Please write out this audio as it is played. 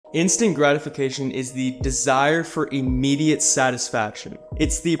Instant gratification is the desire for immediate satisfaction.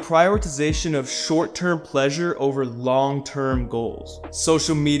 It's the prioritization of short-term pleasure over long-term goals.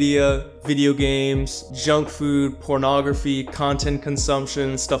 Social media, video games, junk food, pornography, content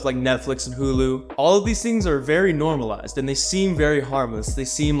consumption, stuff like Netflix and Hulu. All of these things are very normalized and they seem very harmless. They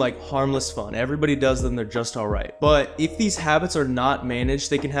seem like harmless fun. Everybody does them, they're just alright. But if these habits are not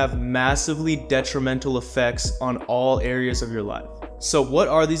managed, they can have massively detrimental effects on all areas of your life. So what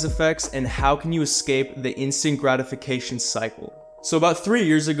are these effects and how can you escape the instant gratification cycle? So about 3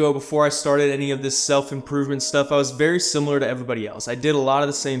 years ago, before I started any of this self-improvement stuff, I was very similar to everybody else. I did a lot of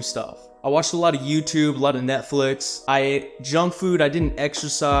the same stuff. I watched a lot of YouTube, a lot of Netflix. I ate junk food, I didn't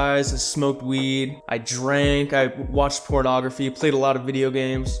exercise, I smoked weed, I drank, I watched pornography, played a lot of video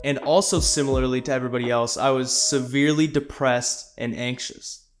games. And also similarly to everybody else, I was severely depressed and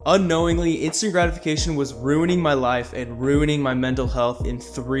anxious. Unknowingly, instant gratification was ruining my life and ruining my mental health in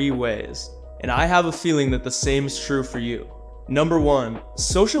 3 ways. And I have a feeling that the same is true for you. Number 1,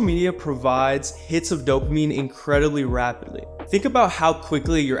 social media provides hits of dopamine incredibly rapidly. Think about how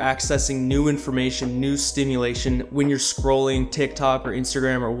quickly you're accessing new information, new stimulation when you're scrolling TikTok or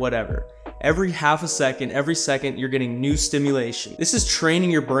Instagram or whatever. Every half a second, every second, you're getting new stimulation. This is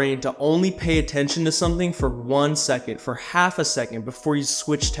training your brain to only pay attention to something for 1 second, for half a second before you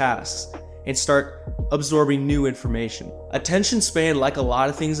switch tasks and start absorbing new information. Attention span, like a lot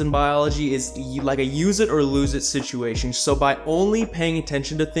of things in biology, is like a use it or lose it situation. So by only paying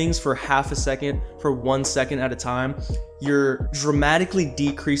attention to things for half a second, for 1 second at a time, you're dramatically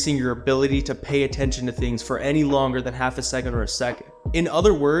decreasing your ability to pay attention to things for any longer than half a second or a second. In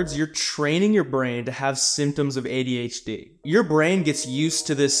other words, you're training your brain to have symptoms of ADHD. Your brain gets used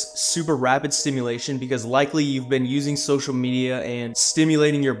to this super rapid stimulation because likely you've been using social media and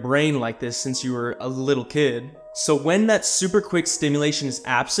stimulating your brain like this since you were a little kid. So when that super quick stimulation is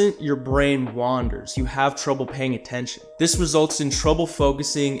absent, your brain wanders. You have trouble paying attention. This results in trouble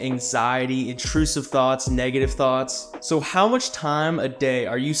focusing, anxiety, intrusive thoughts, negative thoughts. So how much time a day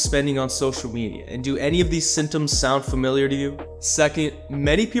are you spending on social media? And do any of these symptoms sound familiar to you? Second,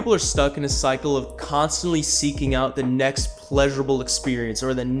 many people are stuck in a cycle of constantly seeking out the next pleasurable experience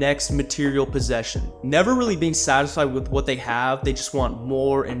or the next material possession. Never really being satisfied with what they have, they just want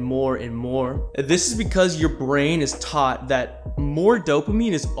more and more and more. This is because your brain is taught that more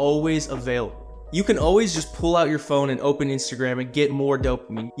dopamine is always available. You can always just pull out your phone and open Instagram and get more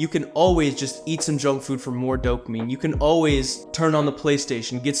dopamine. You can always just eat some junk food for more dopamine. You can always turn on the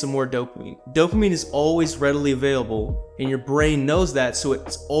PlayStation, get some more dopamine. Dopamine is always readily available and your brain knows that, so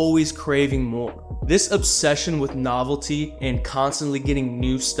it's always craving more. This obsession with novelty and constantly getting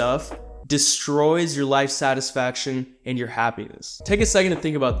new stuff destroys your life satisfaction and your happiness. Take a second to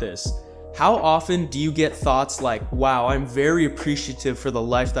think about this. How often do you get thoughts like, wow, I'm very appreciative for the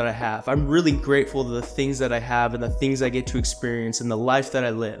life that I have. I'm really grateful to the things that I have and the things I get to experience and the life that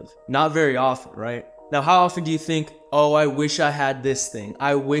I live. Not very often, right? Now, how often do you think, oh, I wish I had this thing.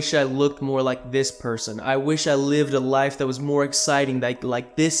 I wish I looked more like this person. I wish I lived a life that was more exciting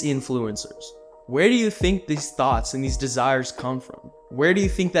like this influencers. Where do you think these thoughts and these desires come from? Where do you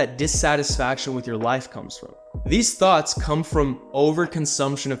think that dissatisfaction with your life comes from? These thoughts come from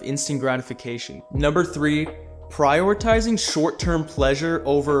overconsumption of instant gratification. Number 3, prioritizing short-term pleasure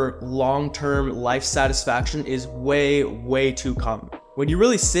over long-term life satisfaction is way too common. When you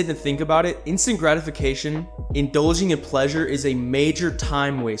really sit and think about it, instant gratification, indulging in pleasure, is a major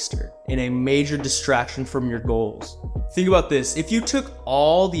time waster and a major distraction from your goals. Think about this. If you took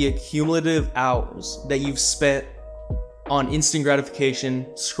all the accumulative hours that you've spent on instant gratification,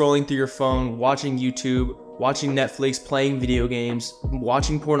 scrolling through your phone, watching YouTube, watching Netflix, playing video games,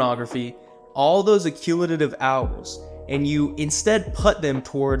 watching pornography, all those accumulative hours, and you instead put them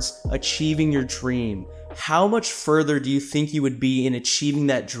towards achieving your dream, how much further do you think you would be in achieving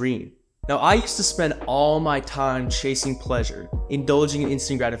that dream? Now, I used to spend all my time chasing pleasure, indulging in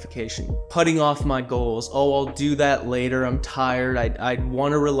instant gratification, putting off my goals. Oh, I'll do that later. I'm tired. I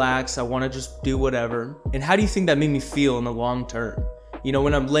want to relax. I want to just do whatever. And how do you think that made me feel in the long term? You know,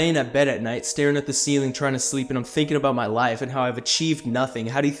 when I'm laying at bed at night, staring at the ceiling, trying to sleep, and I'm thinking about my life and how I've achieved nothing,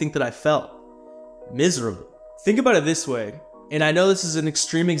 how do you think that I felt? Miserable. Think about it this way, and I know this is an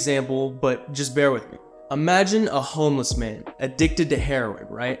extreme example, but just bear with me. Imagine a homeless man addicted to heroin,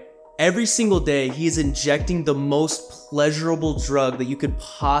 right? Every single day, he is injecting the most pleasurable drug that you could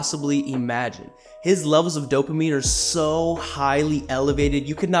possibly imagine. His levels of dopamine are so highly elevated,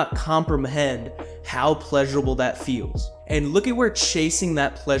 you could not comprehend how pleasurable that feels. And look at where chasing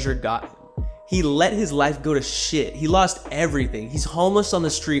that pleasure got him. He let his life go to shit. He lost everything. He's homeless on the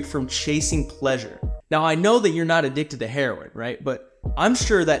street from chasing pleasure. Now, I know that you're not addicted to heroin, right? But I'm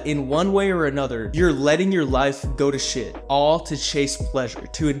sure that in one way or another, you're letting your life go to shit, all to chase pleasure,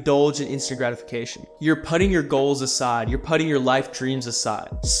 to indulge in instant gratification. You're putting your goals aside, you're putting your life dreams aside,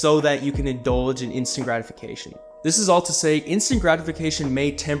 so that you can indulge in instant gratification. This is all to say, instant gratification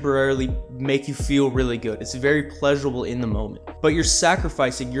may temporarily make you feel really good. It's very pleasurable in the moment, but you're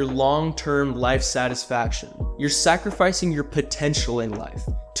sacrificing your long-term life satisfaction. You're sacrificing your potential in life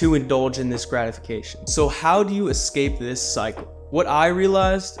to indulge in this gratification. So how do you escape this cycle? What I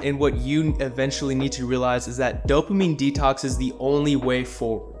realized, and what you eventually need to realize, is that dopamine detox is the only way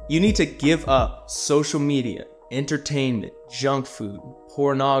forward. You need to give up social media, entertainment, junk food,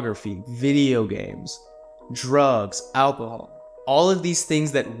 pornography, video games, drugs, alcohol, all of these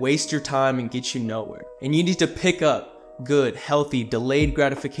things that waste your time and get you nowhere. And you need to pick up good, healthy, delayed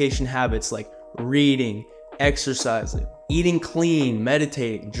gratification habits like reading, exercising, eating clean,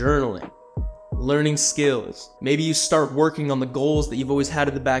 meditating, journaling, learning skills. Maybe you start working on the goals that you've always had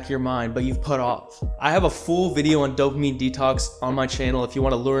in the back of your mind but you've put off. I have a full video on dopamine detox on my channel if you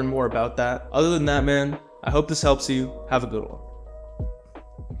want to learn more about that. Other than that, man, I hope this helps you. Have a good one.